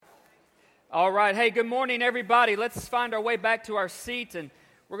All right. Hey, good morning, everybody. Let's find our way back to our seats, and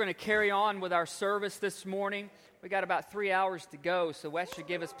we're going to carry on with our service this morning. We got about 3 hours to go, so that should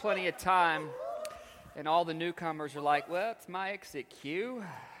give us plenty of time. And all the newcomers are like, "Well, it's my exit cue."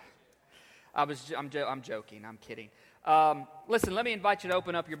 I'm joking. I'm kidding. Listen, let me invite you to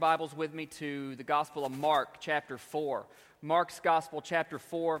open up your Bibles with me to the Gospel of Mark, chapter 4. Mark's Gospel, chapter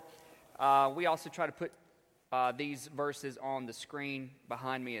 4. We also try to put these verses on the screen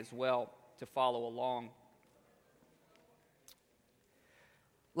behind me as well to follow along.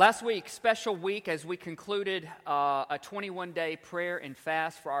 Last week, special week as we concluded a 21-day prayer and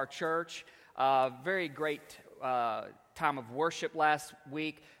fast for our church. Very great time of worship last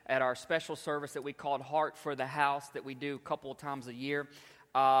week at our special service that we called Heart for the House that we do a couple of times a year.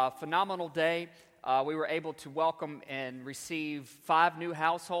 Phenomenal day. We were able to welcome and receive 5 new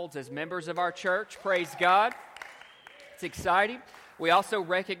households as members of our church. Praise God. It's exciting. We also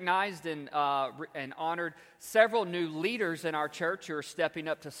recognized and honored several new leaders in our church who are stepping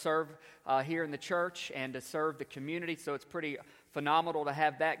up to serve here in the church and to serve the community. So it's pretty phenomenal to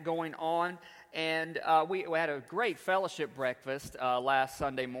have that going on. And we had a great fellowship breakfast last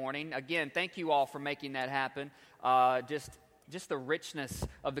Sunday morning. Again, thank you all for making that happen. Just the richness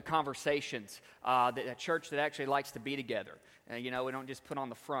of the conversations, a church that actually likes to be together. We don't just put on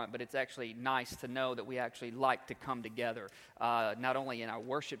the front, but it's actually nice to know that we actually like to come together, not only in our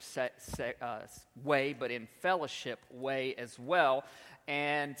worship way, but in fellowship way as well.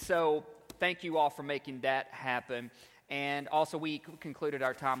 And so thank you all for making that happen. And also we concluded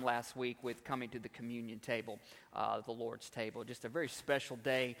our time last week with coming to the communion table, the Lord's table. Just a very special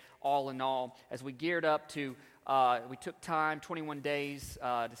day all in all. As we geared up to, we took time, 21 days,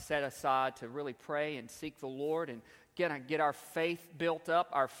 to set aside to really pray and seek the Lord and get our faith built up,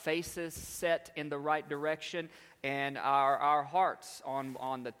 our faces set in the right direction, and our hearts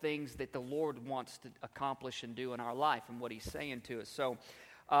on the things that the Lord wants to accomplish and do in our life and what He's saying to us. So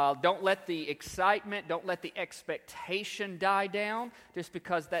don't let the excitement, don't let the expectation die down just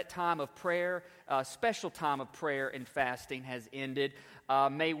because that time of prayer, special time of prayer and fasting has ended.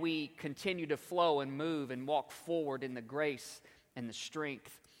 May we continue to flow and move and walk forward in the grace and the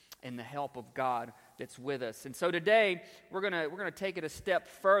strength and the help of God that's with us. And so today we're gonna take it a step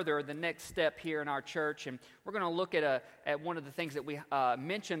further, the next step here in our church, and we're gonna look at one of the things that we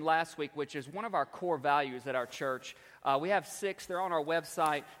mentioned last week, which is one of our core values at our church. We have 6. They're on our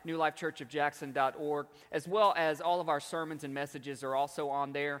website, newlifechurchofjackson.org, as well as all of our sermons and messages are also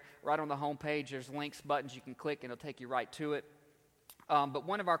on there. Right on the homepage, there's links, buttons you can click, and it'll take you right to it. But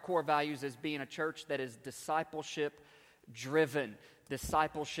one of our core values is being a church that is discipleship-driven.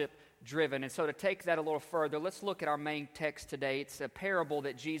 Discipleship-driven. And so to take that a little further, let's look at our main text today. It's a parable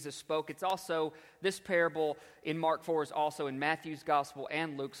that Jesus spoke. It's also, this parable in Mark 4 is also in Matthew's Gospel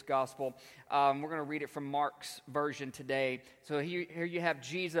and Luke's Gospel. We're going to read it from Mark's version today. So here you have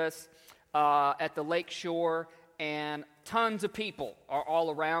Jesus at the lake shore, and tons of people are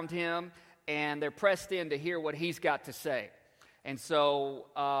all around him, and they're pressed in to hear what he's got to say. And so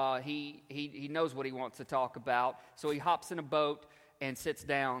he knows what he wants to talk about. So he hops in a boat and sits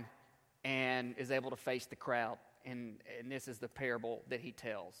down and is able to face the crowd. And this is the parable that he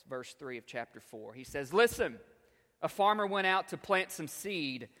tells. Verse 3 of chapter 4. He says, "Listen, a farmer went out to plant some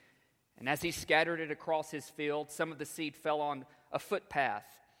seed, and as he scattered it across his field, some of the seed fell on a footpath,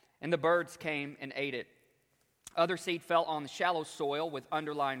 and the birds came and ate it. Other seed fell on the shallow soil with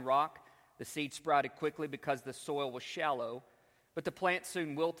underlying rock. The seed sprouted quickly because the soil was shallow, but the plant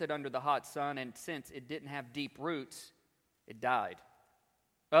soon wilted under the hot sun, and since it didn't have deep roots, it died.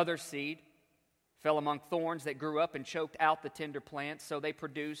 Other seed fell among thorns that grew up and choked out the tender plants, so they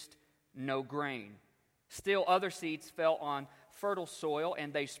produced no grain. Still other seeds fell on fertile soil,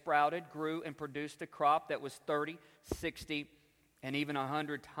 and they sprouted, grew, and produced a crop that was 30, 60, and even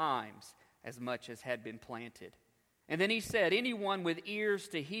 100 times as much as had been planted." And then he said, "Anyone with ears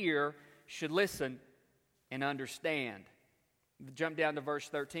to hear should listen and understand." Jump down to verse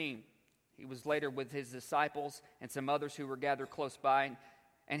 13. He was later with his disciples and some others who were gathered close by,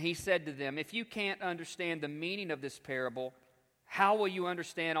 and he said to them, "If you can't understand the meaning of this parable, how will you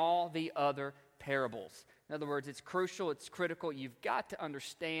understand all the other parables?" In other words, it's crucial, it's critical. You've got to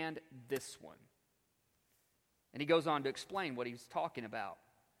understand this one. And he goes on to explain what he's talking about.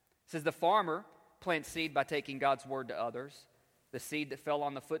 He says, "The farmer plants seed by taking God's word to others. The seed that fell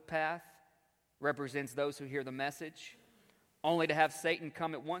on the footpath represents those who hear the message, only to have Satan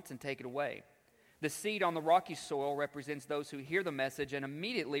come at once and take it away. The seed on the rocky soil represents those who hear the message and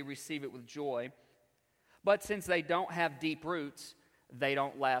immediately receive it with joy. But since they don't have deep roots, they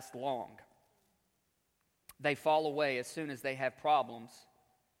don't last long. They fall away as soon as they have problems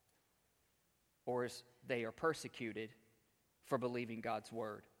or as they are persecuted for believing God's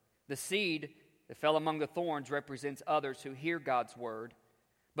word. The seed that fell among the thorns represents others who hear God's word,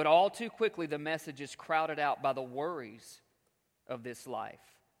 but all too quickly the message is crowded out by the worries of this life,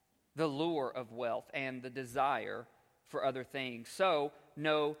 the lure of wealth, and the desire for other things. So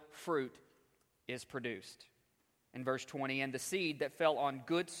no fruit is produced. In verse 20, and the seed that fell on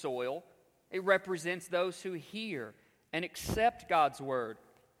good soil, it represents those who hear and accept God's word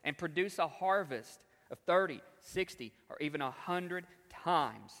and produce a harvest of 30, 60, or even 100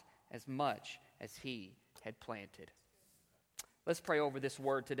 times as much as he had planted. Let's pray over this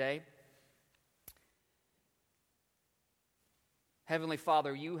word today. Heavenly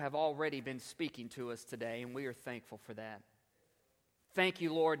Father, you have already been speaking to us today, and we are thankful for that. Thank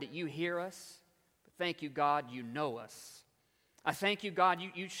you, Lord, that you hear us. But thank you, God, you know us. I thank you, God,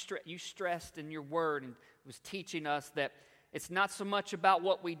 you stressed in your word and was teaching us that it's not so much about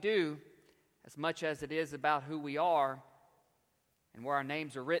what we do as much as it is about who we are and where our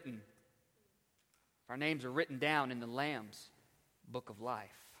names are written. Our names are written down in the Lamb's book of life.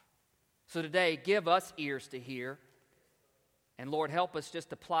 So today, give us ears to hear. And Lord, help us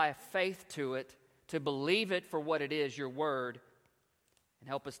just apply a faith to it, to believe it for what it is, your word, and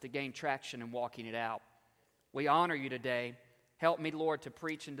help us to gain traction in walking it out. We honor you today. Help me, Lord, to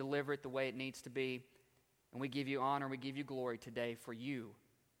preach and deliver it the way it needs to be. And we give you honor, we give you glory today, for you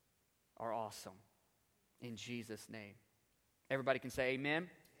are awesome. In Jesus' name. Everybody can say amen.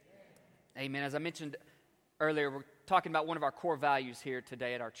 Amen. As I mentioned earlier, we're talking about one of our core values here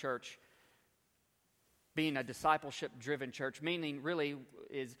today at our church, being a discipleship-driven church, meaning really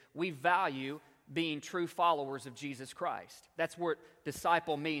is we value being true followers of Jesus Christ. That's what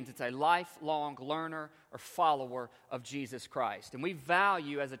disciple means. It's a lifelong learner or follower of Jesus Christ. And we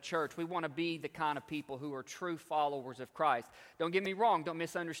value as a church, we want to be the kind of people who are true followers of Christ. Don't get me wrong, don't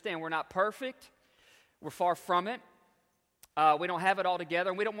misunderstand. We're not perfect. We're far from it. We don't have it all together,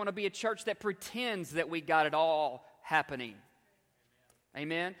 and we don't want to be a church that pretends that we got it all happening.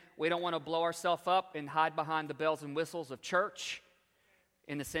 Amen? We don't want to blow ourselves up and hide behind the bells and whistles of church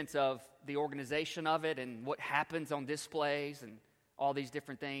in the sense of the organization of it and what happens on displays and all these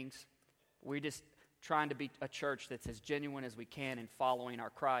different things. We're just trying to be a church that's as genuine as we can in following our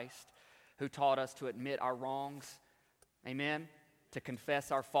Christ, who taught us to admit our wrongs. Amen? To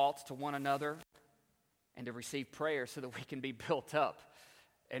confess our faults to one another and to receive prayer so that we can be built up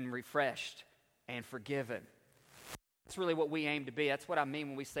and refreshed and forgiven. That's really what we aim to be. That's what I mean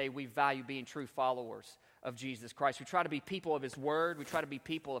when we say we value being true followers of Jesus Christ. We try to be people of His Word. We try to be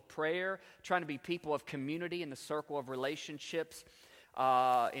people of prayer, trying to be people of community in the circle of relationships,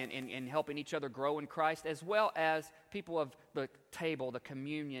 and helping each other grow in Christ, as well as people of the table, the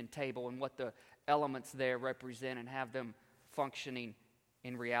communion table, and what the elements there represent and have them functioning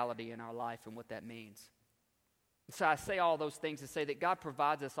in reality in our life and what that means. So I say all those things to say that God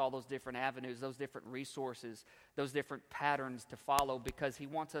provides us all those different avenues, those different resources, those different patterns to follow because He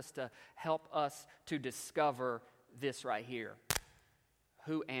wants us to help us to discover this right here.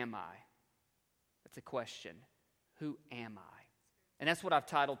 Who am I? That's a question. Who am I? And that's what I've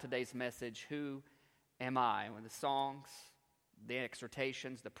titled today's message, Who Am I? When the songs, the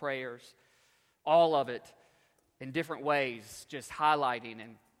exhortations, the prayers, all of it in different ways, just highlighting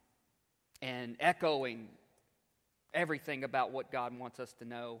and echoing everything about what God wants us to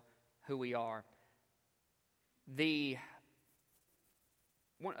know, who we are. The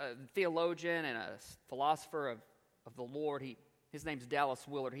theologian and a philosopher of the Lord, his name's Dallas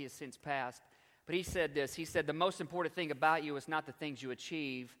Willard. He has since passed. But he said this. He said, the most important thing about you is not the things you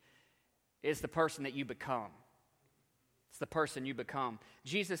achieve, it's the person that you become. It's the person you become.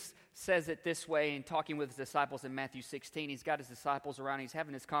 Jesus says it this way in talking with his disciples in Matthew 16. He's got his disciples around. He's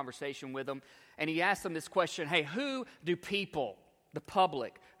having this conversation with them. And he asks them this question, hey, who do people, the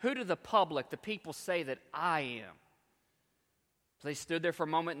public, who do the public, the people say that I am? So they stood there for a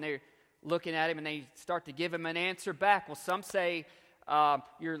moment and they're looking at him and they start to give him an answer back. Well, some say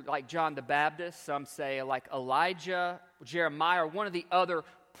you're like John the Baptist. Some say like Elijah, Jeremiah, or one of the other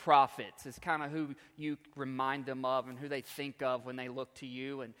prophets is kind of who you remind them of and who they think of when they look to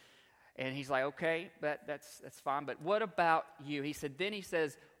you. And he's like, okay, that's fine. But what about you? Then he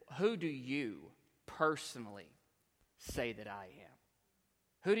says, who do you personally say that I am?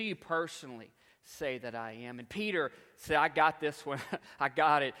 Who do you personally say that I am? And Peter said, I got this one. I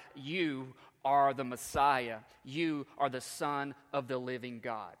got it. You are the Messiah. You are the Son of the living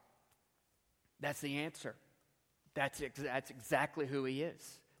God. That's the answer. That's exactly who he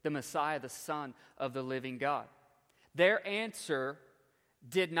is. The Messiah, the Son of the living God. Their answer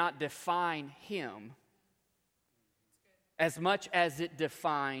did not define him as much as it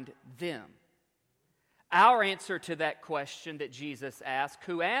defined them. Our answer to that question that Jesus asked,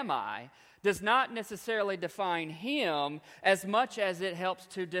 who am I, does not necessarily define him as much as it helps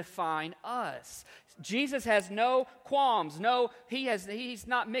to define us. Jesus has no qualms. He's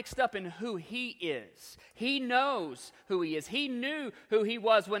not mixed up in who he is. He knows who he is. He knew who he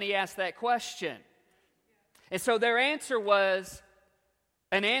was when he asked that question. And so their answer was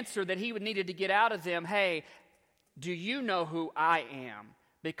an answer that he needed to get out of them. Hey, do you know who I am?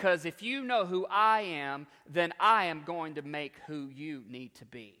 Because if you know who I am, then I am going to make who you need to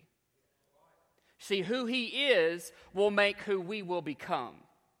be. See, who he is will make who we will become.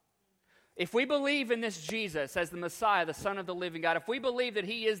 If we believe in this Jesus as the Messiah, the Son of the living God, if we believe that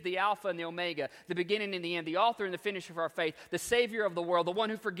he is the Alpha and the Omega, the beginning and the end, the author and the finisher of our faith, the Savior of the world, the one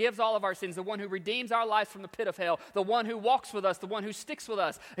who forgives all of our sins, the one who redeems our lives from the pit of hell, the one who walks with us, the one who sticks with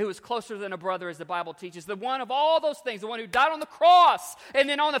us, who is closer than a brother as the Bible teaches, the one of all those things, the one who died on the cross and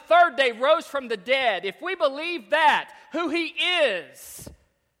then on the third day rose from the dead, if we believe that, who he is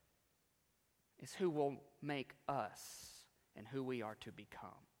who will make us and who we are to become.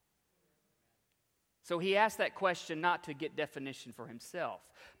 So he asked that question not to get definition for himself,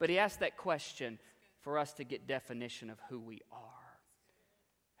 but he asked that question for us to get definition of who we are.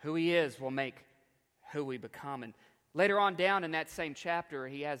 Who he is will make who we become. And later on down in that same chapter,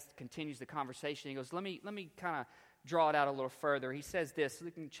 he continues the conversation. He goes, let me kind of draw it out a little further. He says this,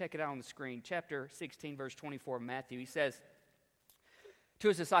 you can check it out on the screen, chapter 16, verse 24 of Matthew. He says to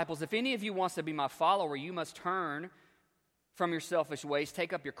his disciples, if any of you wants to be my follower, you must turn from your selfish ways,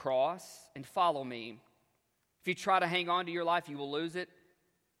 take up your cross, and follow me. If you try to hang on to your life, you will lose it.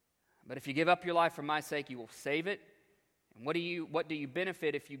 But if you give up your life for my sake, you will save it. And what do you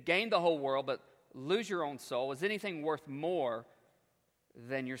benefit if you gain the whole world but lose your own soul? Is anything worth more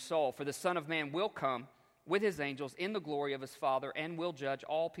than your soul? For the Son of Man will come with his angels in the glory of his Father and will judge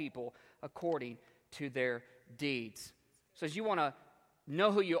all people according to their deeds. So as you want to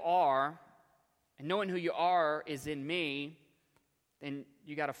know who you are, and knowing who you are is in me, then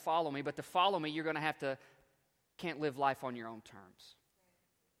you got to follow me. But to follow me, you're going to can't live life on your own terms.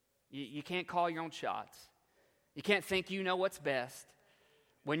 You can't call your own shots. You can't think you know what's best.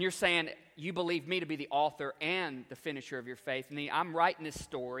 When you're saying you believe me to be the author and the finisher of your faith, and I'm writing this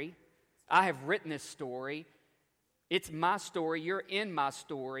story. I have written this story. It's my story. You're in my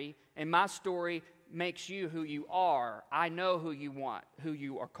story. And my story makes you who you are. I know who you want, who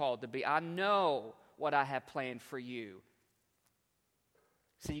you are called to be. I know what I have planned for you.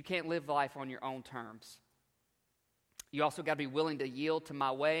 So you can't live life on your own terms. You also got to be willing to yield to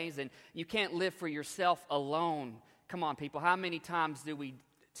my ways, and you can't live for yourself alone. Come on, people. How many times do we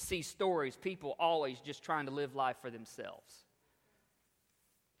see stories, people always just trying to live life for themselves?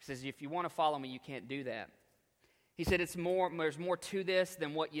 He says, if you want to follow me, you can't do that. He said there's more to this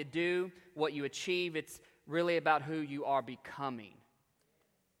than what you do, what you achieve. It's really about who you are becoming.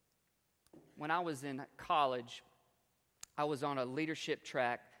 When I was in college, I was on a leadership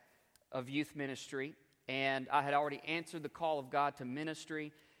track of youth ministry, and I had already answered the call of God to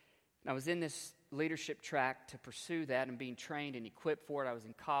ministry. And I was in this leadership track to pursue that and being trained and equipped for it. I was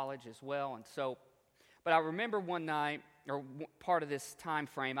in college as well, but I remember one night, or part of this time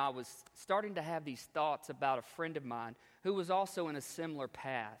frame, I was starting to have these thoughts about a friend of mine who was also in a similar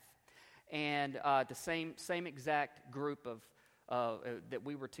path, and the same exact group of that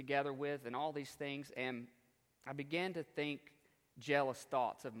we were together with, and all these things, and I began to think jealous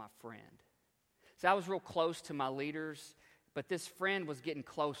thoughts of my friend. So I was real close to my leaders, but this friend was getting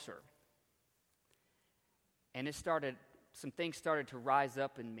closer, and some things started to rise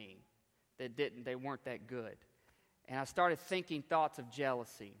up in me that they weren't that good. And I started thinking thoughts of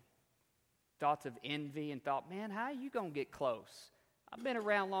jealousy, thoughts of envy, and thought, man, how are you going to get close? I've been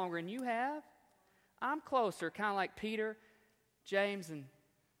around longer than you have. I'm closer, kind of like Peter, James, and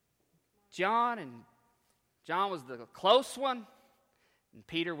John. And John was the close one, and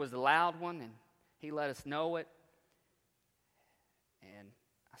Peter was the loud one, and he let us know it. And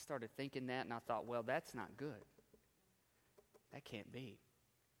I started thinking that, and I thought, well, that's not good. That can't be.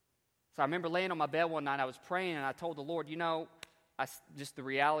 So I remember laying on my bed one night, I was praying, and I told the Lord, just the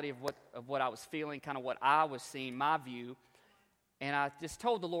reality of what I was feeling, kind of what I was seeing, my view. And I just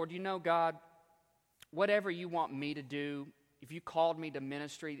told the Lord, God, whatever you want me to do, if you called me to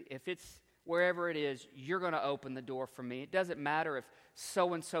ministry, if it's wherever it is, you're going to open the door for me. It doesn't matter if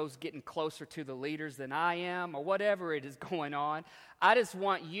so-and-so's getting closer to the leaders than I am or whatever it is going on. I just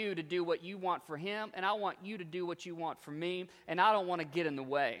want you to do what you want for him, and I want you to do what you want for me, and I don't want to get in the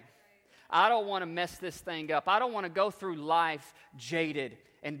way. I don't want to mess this thing up. I don't want to go through life jaded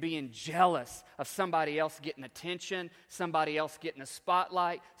and being jealous of somebody else getting attention, somebody else getting a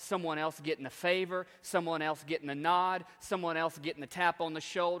spotlight, someone else getting a favor, someone else getting a nod, someone else getting a tap on the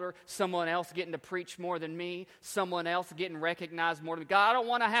shoulder, someone else getting to preach more than me, someone else getting recognized more than God. I don't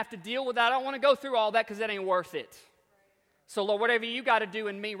want to have to deal with that. I don't want to go through all that because that ain't worth it. So, Lord, whatever you got to do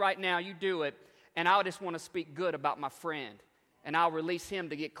in me right now, you do it. And I just want to speak good about my friend. And I'll release him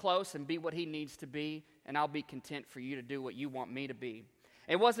to get close and be what he needs to be. And I'll be content for you to do what you want me to be.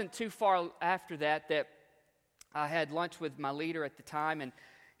 It wasn't too far after that I had lunch with my leader at the time, and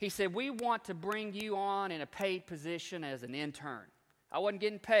he said, we want to bring you on in a paid position as an intern. I wasn't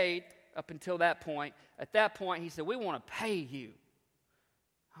getting paid up until that point. At that point, he said, we want to pay you.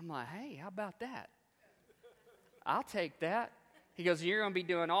 I'm like, hey, how about that? I'll take that. He goes, you're going to be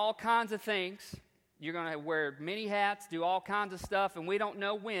doing all kinds of things. You're going to wear many hats, do all kinds of stuff, and we don't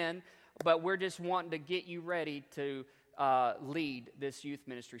know when, but we're just wanting to get you ready to lead this youth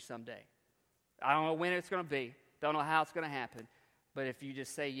ministry someday. I don't know when it's going to be. Don't know how it's going to happen. But if you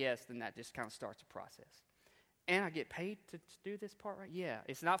just say yes, then that just kind of starts a process. And I get paid to do this part, right? Yeah.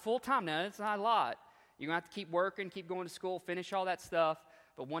 It's not full-time now. It's not a lot. You're going to have to keep working, keep going to school, finish all that stuff.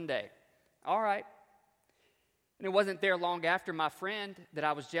 But one day. All right. And it wasn't there long after my friend that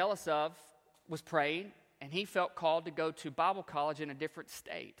I was jealous of was praying, and he felt called to go to Bible college in a different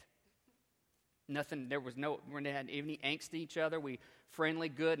state. Nothing, we didn't have any angst to each other. We friendly,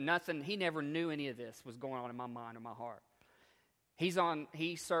 good, nothing. He never knew any of this was going on in my mind or my heart.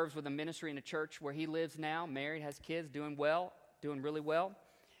 He serves with a ministry in a church where he lives now, married, has kids, doing really well.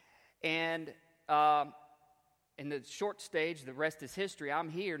 And in the short stage, the rest is history. I'm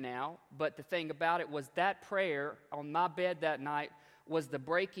here now. But the thing about it was that prayer on my bed that night was the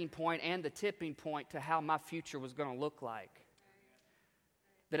breaking point and the tipping point to how my future was going to look like.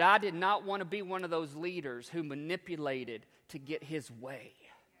 That I did not want to be one of those leaders who manipulated to get his way.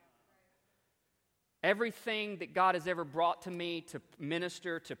 Everything that God has ever brought to me to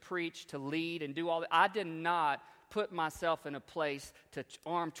minister, to preach, to lead, and do all that, I did not put myself in a place to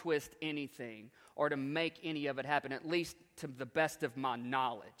arm twist anything or to make any of it happen, at least to the best of my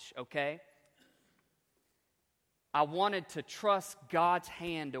knowledge, okay? I wanted to trust God's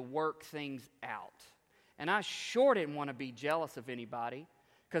hand to work things out. And I sure didn't want to be jealous of anybody.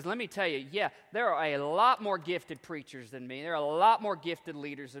 Because let me tell you, there are a lot more gifted preachers than me. There are a lot more gifted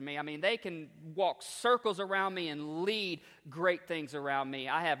leaders than me. I mean, they can walk circles around me and lead great things around me.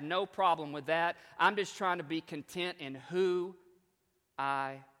 I have no problem with that. I'm just trying to be content in who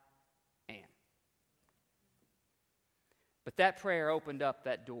I am. But that prayer opened up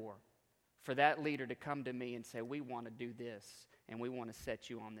that door for that leader to come to me and say, we want to do this, and we want to set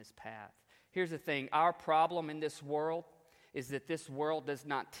you on this path. Here's the thing. Our problem in this world is that this world does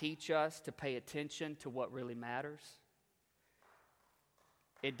not teach us to pay attention to what really matters.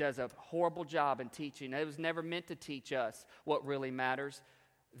 It does a horrible job in teaching. It was never meant to teach us what really matters.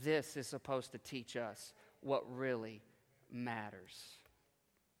 This is supposed to teach us what really matters.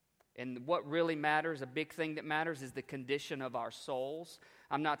 And what really matters, a big thing that matters, is the condition of our souls.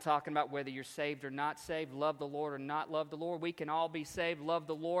 I'm not talking about whether you're saved or not saved, love the Lord or not love the Lord. We can all be saved, love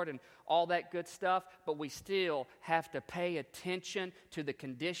the Lord, and all that good stuff, but we still have to pay attention to the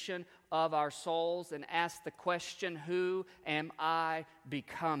condition of our souls and ask the question, who am I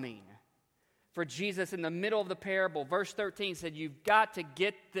becoming? For Jesus, in the middle of the parable, verse 13 said, you've got to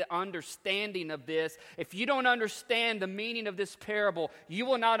get the understanding of this. If you don't understand the meaning of this parable, you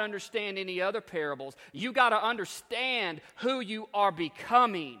will not understand any other parables. You got to understand who you are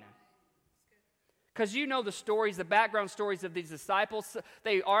becoming. Because you know the stories, the background stories of these disciples.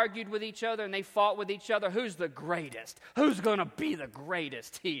 They argued with each other and they fought with each other. Who's the greatest? Who's going to be the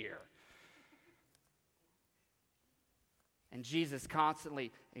greatest here? And Jesus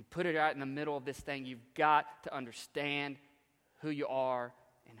constantly, he put it out in the middle of this thing. You've got to understand who you are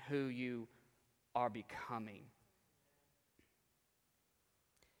and who you are becoming.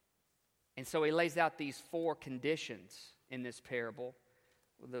 And so he lays out these 4 conditions in this parable.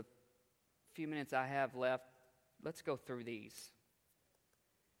 With the few minutes I have left, let's go through these.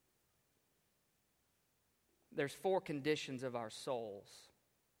 There's 4 conditions of our souls.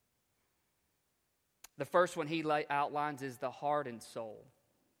 The first one he outlines is the hardened soul,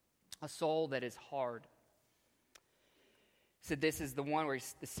 a soul that is hard. He said this is the one where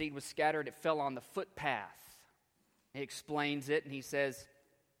the seed was scattered, it fell on the footpath. He explains it, and he says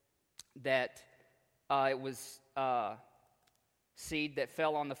that it was seed that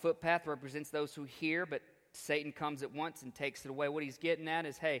fell on the footpath represents those who hear, but Satan comes at once and takes it away. What he's getting at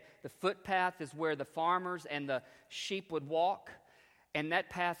is, hey, the footpath is where the farmers and the sheep would walk. And that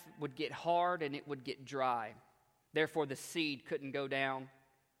path would get hard and it would get dry. Therefore, the seed couldn't go down,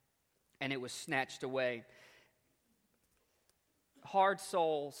 and it was snatched away. Hard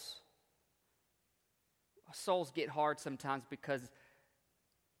souls get hard sometimes because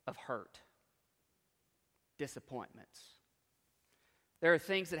of hurt, disappointments. There are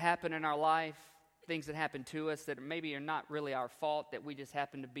things that happen in our life, things that happen to us that maybe are not really our fault, that we just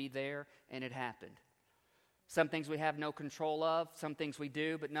happen to be there and it happened. Some things we have no control of, some things we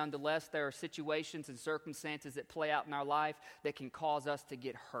do, but nonetheless there are situations and circumstances that play out in our life that can cause us to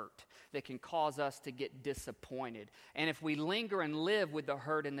get hurt, that can cause us to get disappointed. And if we linger and live with the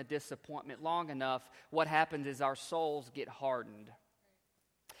hurt and the disappointment long enough, what happens is our souls get hardened.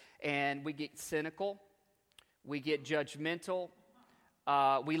 And we get cynical, we get judgmental,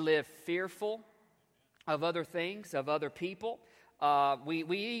 we live fearful of other things, of other people.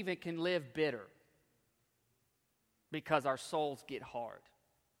 We even can live bitter, because our souls get hard.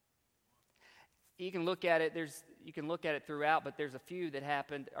 You can look at it. You can look at it throughout, but there's a few that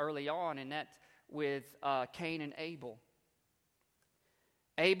happened early on, and that's with Cain and Abel.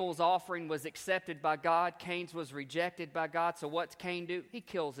 Abel's offering was accepted by God. Cain's was rejected by God. So what's Cain do? He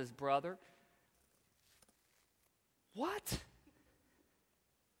kills his brother. What?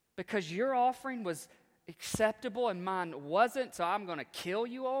 Because your offering was acceptable and mine wasn't, so I'm going to kill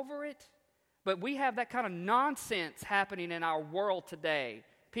you over it? But we have that kind of nonsense happening in our world today.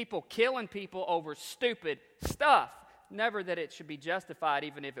 People killing people over stupid stuff. Never that it should be justified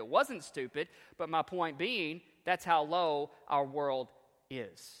even if it wasn't stupid. But my point being, that's how low our world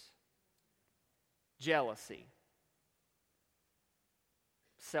is. Jealousy.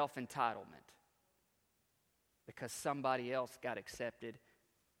 Self-entitlement. Because somebody else got accepted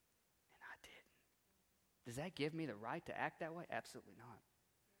and I didn't. Does that give me the right to act that way? Absolutely not.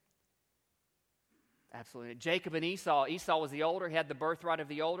 Absolutely. Jacob and Esau. Esau was the older. He had the birthright of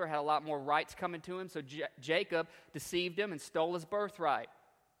the older, had a lot more rights coming to him. So Jacob deceived him and stole his birthright.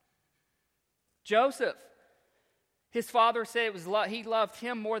 Joseph. His father said he loved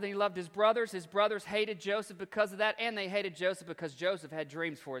him more than he loved his brothers. His brothers hated Joseph because of that, and they hated Joseph because Joseph had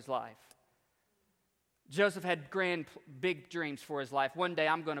dreams for his life. Joseph had big dreams for his life. One day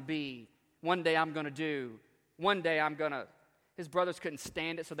I'm going to be. One day I'm going to do. One day I'm going to. His brothers couldn't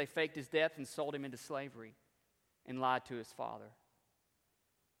stand it, so they faked his death and sold him into slavery and lied to his father.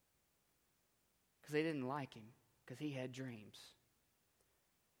 Because they didn't like him, because he had dreams.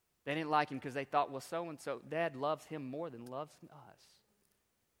 They didn't like him because they thought, well, so-and-so, Dad loves him more than loves us.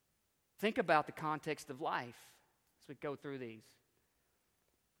 Think about the context of life as we go through these.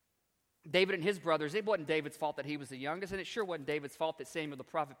 David and his brothers, it wasn't David's fault that he was the youngest, and it sure wasn't David's fault that Samuel the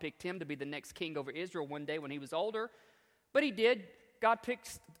prophet picked him to be the next king over Israel one day when he was older. But he did. God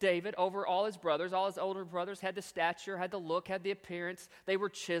picked David over all his brothers. All his older brothers had the stature, had the look, had the appearance. They were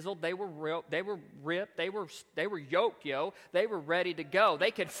chiseled. They were ripped. They were yoked, yo. They were ready to go.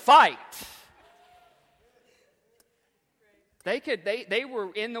 They could fight. They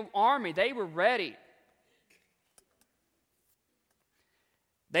were in the army. They were ready.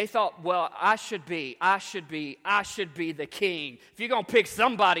 They thought, well, I should be the king. If you're going to pick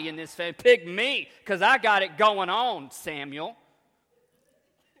somebody in this family, pick me, because I got it going on, Samuel.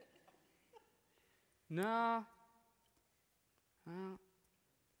 No.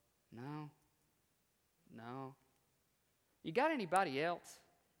 You got anybody else?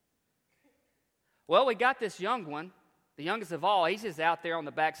 Well, we got this young one. The youngest of all, he's just out there on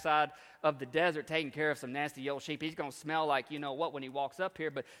the backside of the desert taking care of some nasty old sheep. He's going to smell like you know what when he walks up here,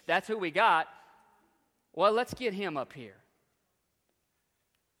 but that's who we got. Well, let's get him up here.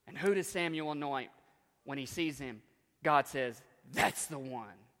 And who does Samuel anoint when he sees him? God says, that's the one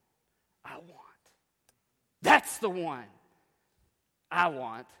I want. That's the one I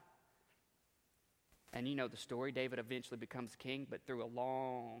want. And you know the story. David eventually becomes king, but through a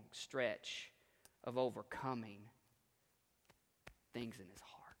long stretch of overcoming things in his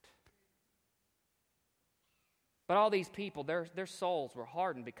heart. But all these people, their souls were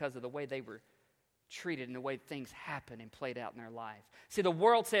hardened because of the way they were treated and the way things happened and played out in their life. See, the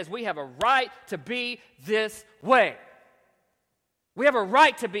world says we have a right to be this way. We have a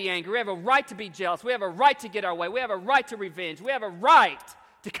right to be angry. We have a right to be jealous. We have a right to get our way. We have a right to revenge. We have a right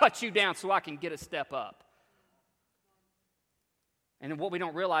to cut you down so I can get a step up. And what we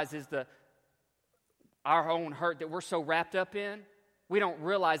don't realize is our own hurt that we're so wrapped up in, we don't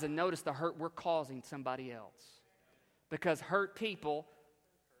realize and notice the hurt we're causing somebody else. Because hurt people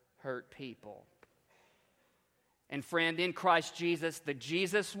hurt people. And friend, in Christ Jesus, the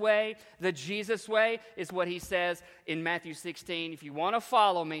Jesus way is what he says in Matthew 16. If you want to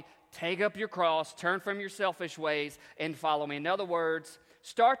follow me, take up your cross, turn from your selfish ways, and follow me. In other words,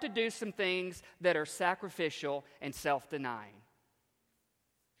 start to do some things that are sacrificial and self-denying.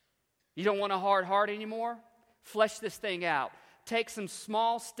 You don't want a hard heart anymore? Flesh this thing out. Take some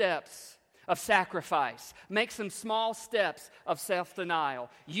small steps of sacrifice. Make some small steps of self-denial.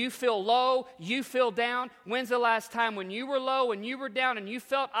 You feel low, you feel down. When's the last time when you were low and you were down and you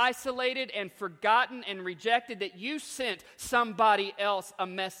felt isolated and forgotten and rejected that you sent somebody else a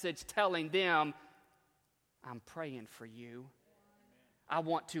message telling them, I'm praying for you. I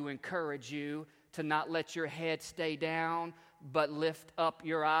want to encourage you to not let your head stay down, but lift up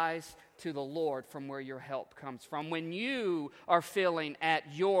your eyes to the Lord from where your help comes from. When you are feeling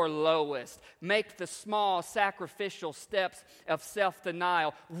at your lowest, make the small sacrificial steps of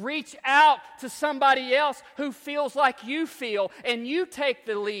self-denial. Reach out to somebody else who feels like you feel, and you take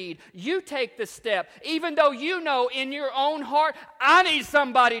the lead. You take the step. Even though you know in your own heart, I need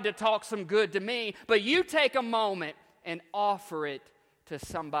somebody to talk some good to me, but you take a moment and offer it to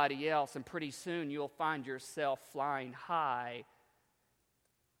somebody else, and pretty soon you'll find yourself flying high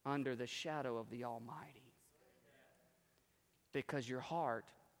under the shadow of the Almighty. Because your heart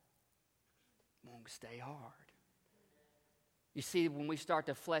won't stay hard. You see, when we start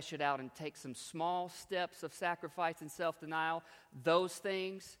to flesh it out and take some small steps of sacrifice and self-denial, those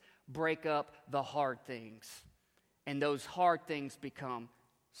things break up the hard things. And those hard things become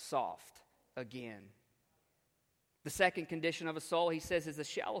soft again. The second condition of a soul, he says, is a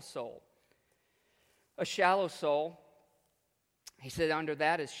shallow soul. A shallow soul, he said, under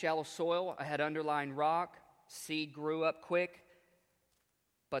that is shallow soil. I had underlying rock. Seed grew up quick,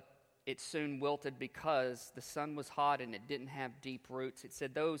 but it soon wilted because the sun was hot and it didn't have deep roots. It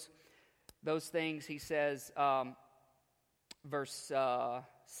said those things, he says, verse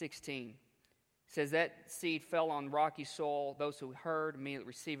 16. It says that seed fell on rocky soil. Those who heard immediately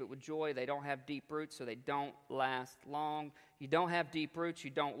receive it with joy. They don't have deep roots, so they don't last long. You don't have deep roots, you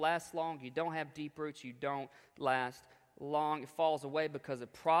don't last long. You don't have deep roots, you don't last long. It falls away because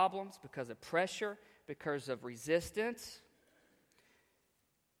of problems, because of pressure, because of resistance.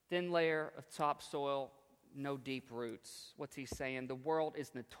 Thin layer of topsoil, no deep roots. What's he saying? The world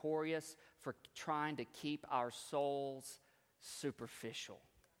is notorious for trying to keep our souls superficial.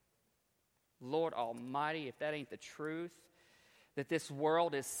 Lord Almighty, if that ain't the truth, that this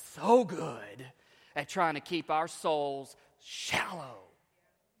world is so good at trying to keep our souls shallow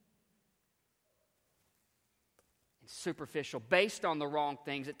and superficial, based on the wrong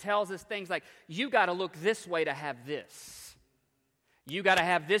things. It tells us things like, you got to look this way to have this. You got to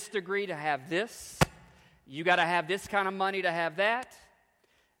have this degree to have this. You got to have this kind of money to have that.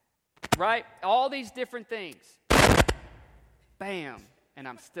 Right? All these different things. Bam, and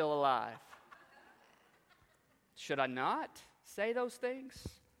I'm still alive. Should I not say those things?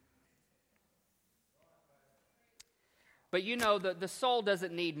 But you know, the soul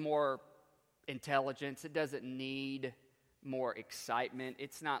doesn't need more intelligence. It doesn't need more excitement.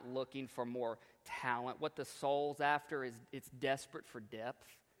 It's not looking for more talent. What the soul's after is it's desperate for depth.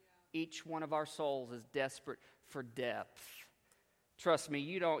 Each one of our souls is desperate for depth. Trust me,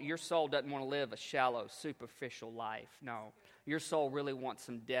 your soul doesn't want to live a shallow, superficial life. No. Your soul really wants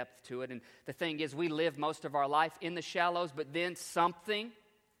some depth to it. And the thing is, we live most of our life in the shallows, but then something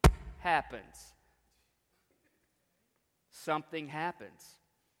happens. Something happens.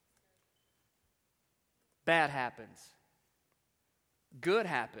 Bad happens. Good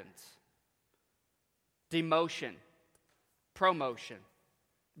happens. Demotion. Promotion.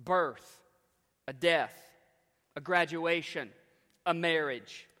 Birth. A death. A graduation. A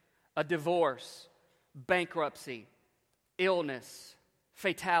marriage. A divorce. Bankruptcy. Illness,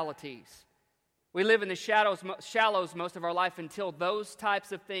 fatalities. We live in the shallows most of our life until those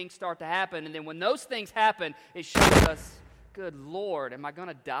types of things start to happen. And then when those things happen, it shows us, good Lord, am I going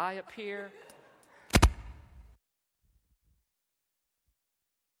to die up here?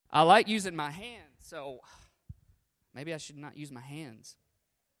 I like using my hands, so maybe I should not use my hands.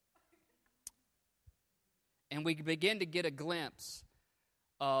 And we begin to get a glimpse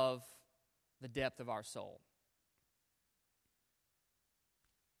of the depth of our soul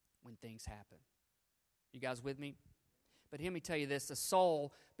when things happen. You guys with me? But let me tell you this, the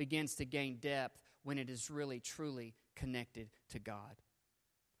soul begins to gain depth when it is really, truly connected to God.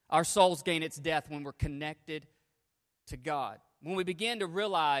 Our souls gain its depth when we're connected to God. when we begin to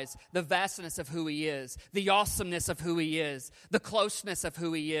realize the vastness of who He is, the awesomeness of who He is, the closeness of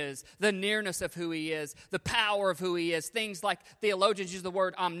who He is, the nearness of who He is, the power of who He is, things like theologians use the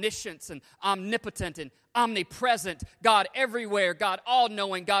word omniscience and omnipotent and omnipresent, God everywhere, God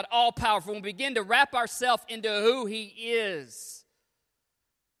all-knowing, God all-powerful. When we begin to wrap ourselves into who He is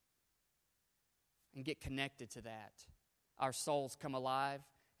and get connected to that, our souls come alive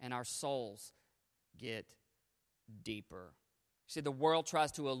and our souls get deeper. See, the world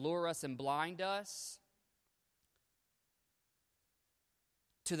tries to allure us and blind us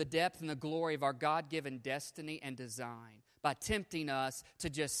to the depth and the glory of our God-given destiny and design by tempting us to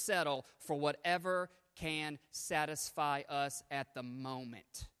just settle for whatever can satisfy us at the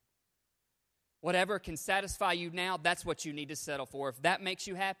moment. Whatever can satisfy you now, that's what you need to settle for. If that makes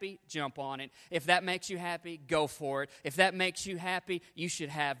you happy, jump on it. If that makes you happy, go for it. If that makes you happy, you should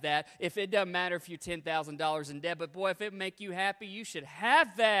have that. If it doesn't matter if you're $10,000 in debt, but boy, if it make you happy, you should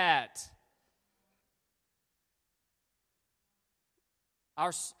have that.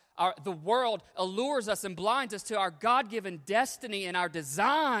 The world allures us and blinds us to our God-given destiny and our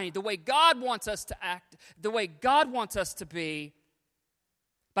design, the way God wants us to act, the way God wants us to be,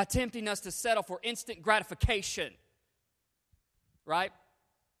 by tempting us to settle for instant gratification. Right?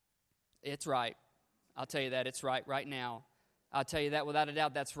 It's right. I'll tell you that. It's right now. I'll tell you that without a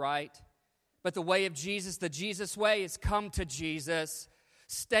doubt. That's right. But the way of Jesus, the Jesus way, is come to Jesus,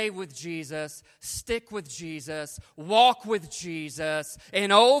 stay with Jesus, stick with Jesus, walk with Jesus,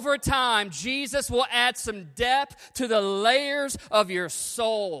 and over time, Jesus will add some depth to the layers of your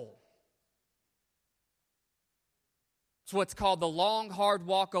soul. It's what's called the long, hard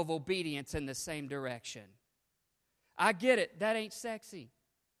walk of obedience in the same direction. I get it. That ain't sexy.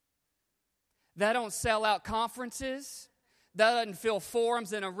 That don't sell out conferences. That doesn't fill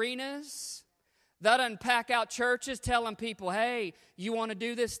forums and arenas. That doesn't pack out churches telling people, hey, you want to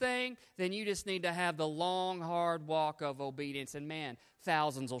do this thing? Then you just need to have the long, hard walk of obedience. And man,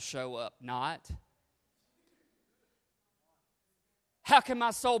 thousands will show up. Not. How can my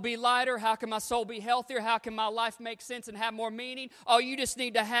soul be lighter? How can my soul be healthier? How can my life make sense and have more meaning? Oh, you just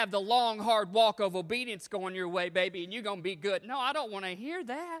need to have the long, hard walk of obedience going your way, baby, and you're going to be good. No, I don't want to hear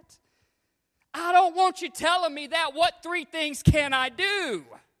that. I don't want you telling me that. What 3 things can I do?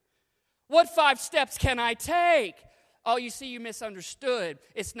 What 5 steps can I take? Oh, you see, you misunderstood.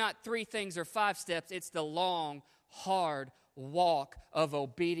 It's not 3 things or 5 steps. It's the long, hard walk of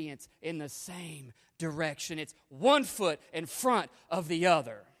obedience in the same direction. It's 1 foot in front of the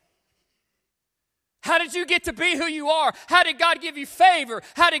other. How did you get to be who you are? How did God give you favor?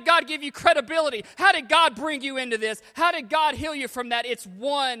 How did God give you credibility? How did God bring you into this? How did God heal you from that? It's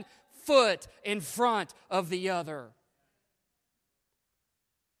 1 foot in front of the other.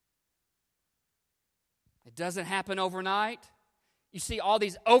 It doesn't happen overnight. You see all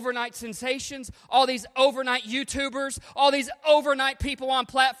these overnight sensations, all these overnight YouTubers, all these overnight people on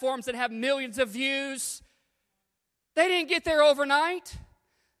platforms that have millions of views. They didn't get there overnight.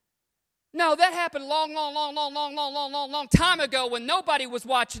 No, that happened long time ago when nobody was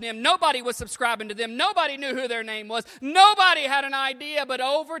watching them, nobody was subscribing to them, nobody knew who their name was, nobody had an idea, but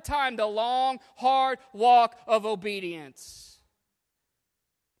over time, the long, hard walk of obedience,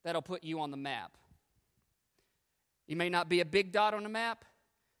 that'll put you on the map. You may not be a big dot on the map,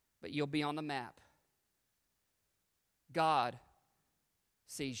 but you'll be on the map. God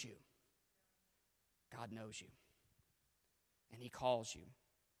sees you. God knows you. And He calls you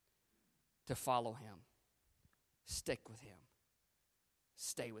to follow Him. Stick with Him.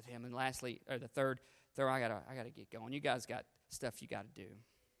 Stay with Him. And lastly, or the third, I gotta get going. You guys got stuff you got to do.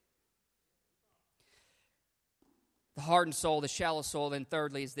 The hardened soul, the shallow soul, then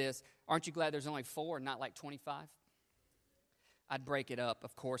thirdly is this. Aren't you glad there's only 4 and not like 25? I'd break it up,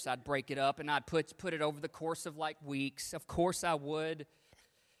 of course. I'd break it up, and I'd put it over the course of like weeks. Of course I would.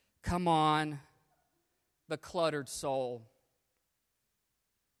 Come on. The cluttered soul.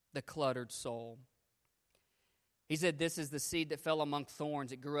 The cluttered soul. He said, this is the seed that fell among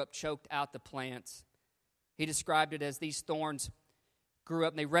thorns. It grew up, choked out the plants. He described it as these thorns grew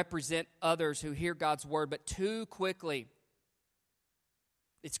up, and they represent others who hear God's word, but too quickly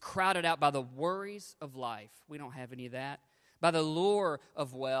it's crowded out by the worries of life. We don't have any of that. By the lure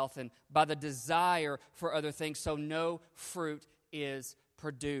of wealth and by the desire for other things, so no fruit is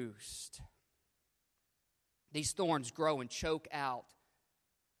produced. These thorns grow and choke out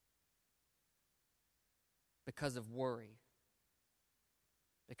because of worry,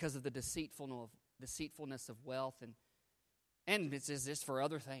 because of the deceitfulness of wealth, and it's just for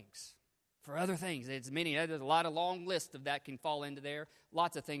other things. For other things. There's a lot of long list of that can fall into there.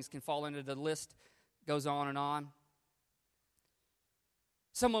 Lots of things can fall into the list. Goes on and on.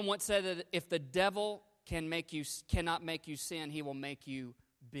 Someone once said that if the devil cannot make you sin, he will make you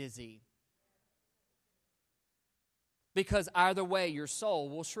busy. Because either way, your soul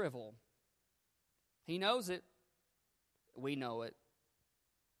will shrivel. He knows it. We know it.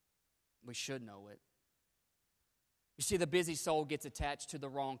 We should know it. You see, the busy soul gets attached to the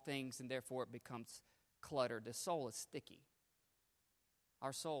wrong things, and therefore it becomes cluttered. The soul is sticky.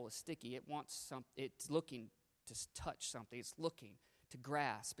 Our soul is sticky. It wants something. It's looking to touch something. It's looking to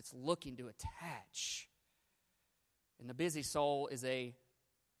grasp. It's looking to attach. And the busy soul is a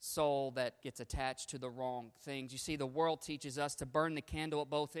soul that gets attached to the wrong things. You see, the world teaches us to burn the candle at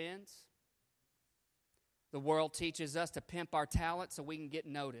both ends. The world teaches us to pimp our talent so we can get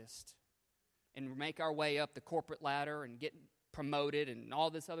noticed and make our way up the corporate ladder and get promoted and all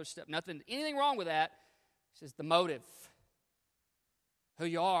this other stuff. Anything wrong with that. It's just the motive. Who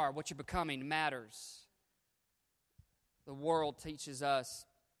you are, what you're becoming matters. The world teaches us,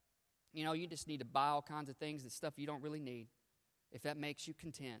 you just need to buy all kinds of things, the stuff you don't really need. If that makes you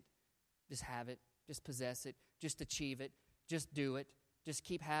content, just have it, just possess it, just achieve it, just do it. Just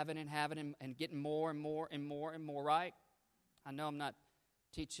keep having and getting more and more and more and more, right? I know I'm not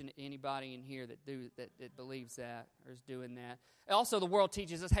teaching anybody in here that believes that or is doing that. Also, the world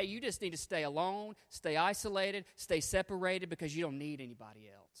teaches us, hey, you just need to stay alone, stay isolated, stay separated because you don't need anybody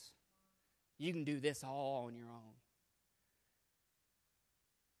else. You can do this all on your own.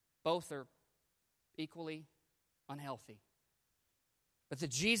 Both are equally unhealthy. But the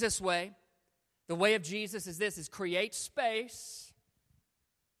Jesus way, the way of Jesus is create space,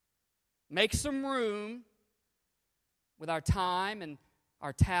 make some room with our time and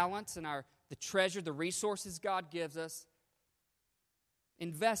our talents and the treasure, the resources God gives us.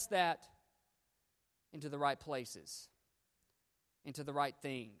 Invest that into the right places, into the right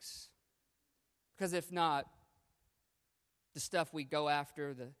things. Because if not, the stuff we go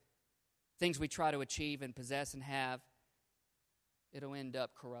after, the things we try to achieve and possess and have, it'll end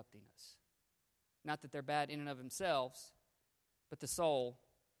up corrupting us. Not that they're bad in and of themselves, but the soul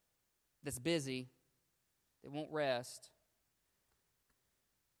that's busy, that won't rest,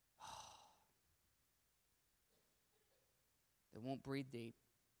 that won't breathe deep,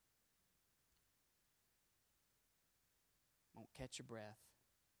 won't catch your breath,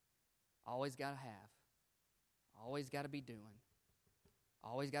 always got to have, always got to be doing,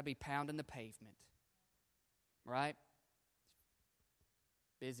 always got to be pounding the pavement, right?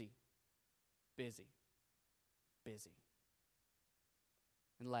 Busy, busy, busy.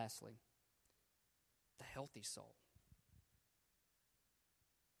 And lastly, the healthy soul.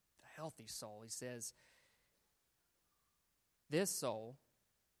 The healthy soul, he says, this soul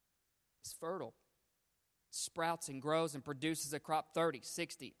is fertile, sprouts and grows and produces a crop 30,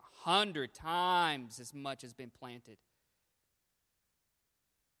 60, 100 times as much has been planted.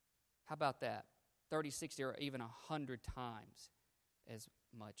 How about that? 30, 60, or even 100 times as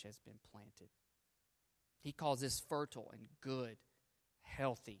much has been planted. He calls this fertile and good,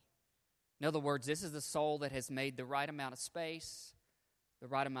 healthy. In other words, this is the soul that has made the right amount of space, the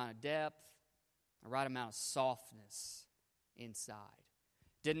right amount of depth, the right amount of softness inside.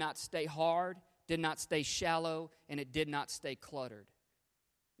 Did not stay hard, did not stay shallow, and it did not stay cluttered.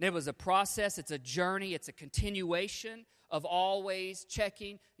 It was a process, it's a journey, it's a continuation of always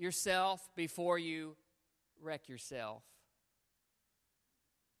checking yourself before you wreck yourself.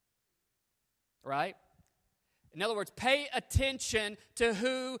 Right? In other words, pay attention to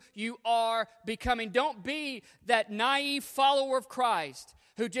who you are becoming. Don't be that naive follower of Christ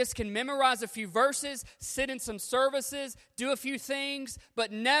who just can memorize a few verses, sit in some services, do a few things,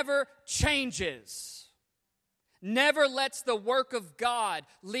 but never changes. Never lets the work of God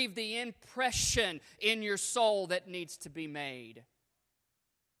leave the impression in your soul that needs to be made.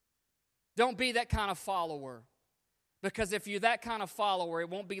 Don't be that kind of follower. Because if you're that kind of follower, it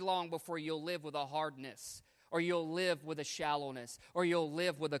won't be long before you'll live with a hardness, or you'll live with a shallowness, or you'll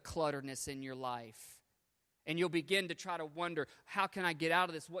live with a clutteredness in your life. And you'll begin to try to wonder, how can I get out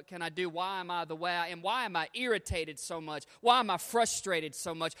of this? What can I do? Why am I the way I am? Why am I irritated so much? Why am I frustrated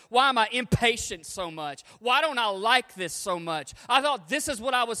so much? Why am I impatient so much? Why don't I like this so much? I thought this is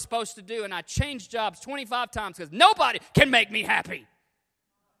what I was supposed to do, and I changed jobs 25 times because nobody can make me happy.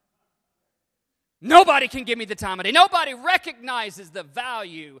 Nobody can give me the time of day. Nobody recognizes the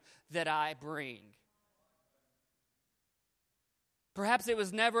value that I bring. Perhaps it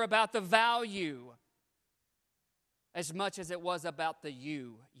was never about the value as much as it was about the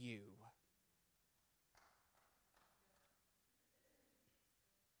you.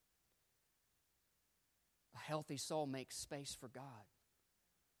 A healthy soul makes space for God.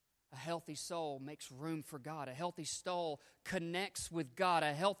 A healthy soul makes room for God. A healthy soul connects with God.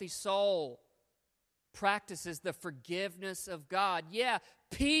 A healthy soul practices the forgiveness of God. Yeah,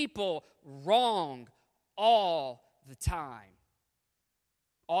 people wrong all the time.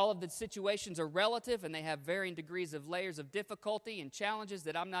 All of the situations are relative, and they have varying degrees of layers of difficulty and challenges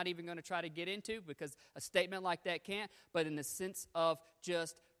that I'm not even going to try to get into because a statement like that can't. But in the sense of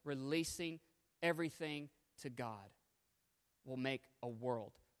just releasing everything to God will make a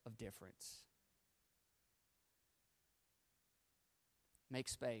world of difference. Make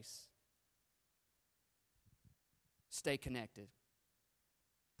space. Stay connected.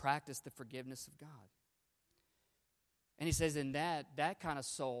 Practice the forgiveness of God. And he says, in that kind of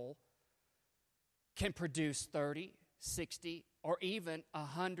soul can produce 30, 60, or even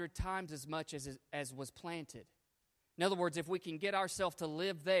 100 times as much as was planted. In other words, if we can get ourselves to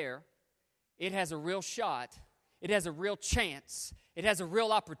live there, it has a real shot, it has a real chance, it has a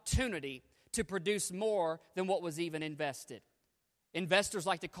real opportunity to produce more than what was even invested. Investors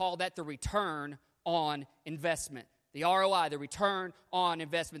like to call that the return on investment. The ROI, the return on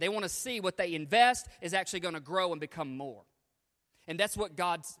investment. They want to see what they invest is actually going to grow and become more. And that's what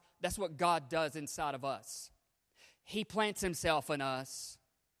God does inside of us. He plants himself in us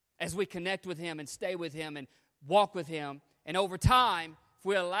as we connect with him and stay with him and walk with him. And over time, if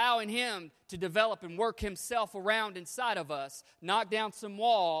we're allowing him to develop and work himself around inside of us, knock down some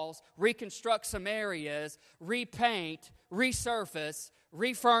walls, reconstruct some areas, repaint, resurface,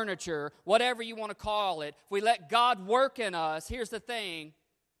 refurniture, whatever you want to call it, if we let God work in us, here's the thing,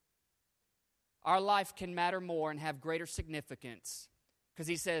 our life can matter more and have greater significance because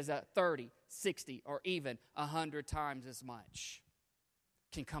he says 30, 60, or even 100 times as much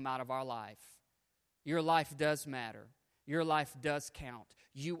can come out of our life. Your life does matter. Your life does count.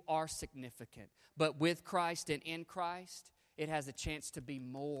 You are significant. But with Christ and in Christ, it has a chance to be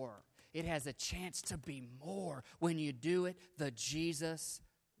more. It has a chance to be more when you do it the Jesus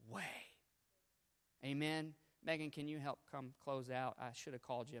way. Amen. Megan, can you help come close out? I should have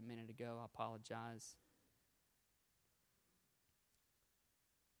called you a minute ago. I apologize.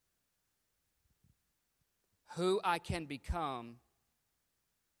 Who I can become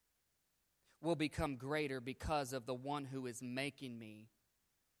will become greater because of the one who is making me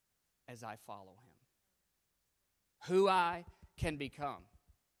as I follow him. Who I can become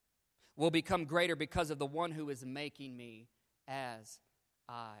will become greater because of the one who is making me as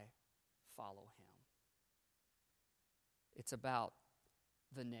I follow him. It's about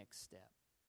the next step.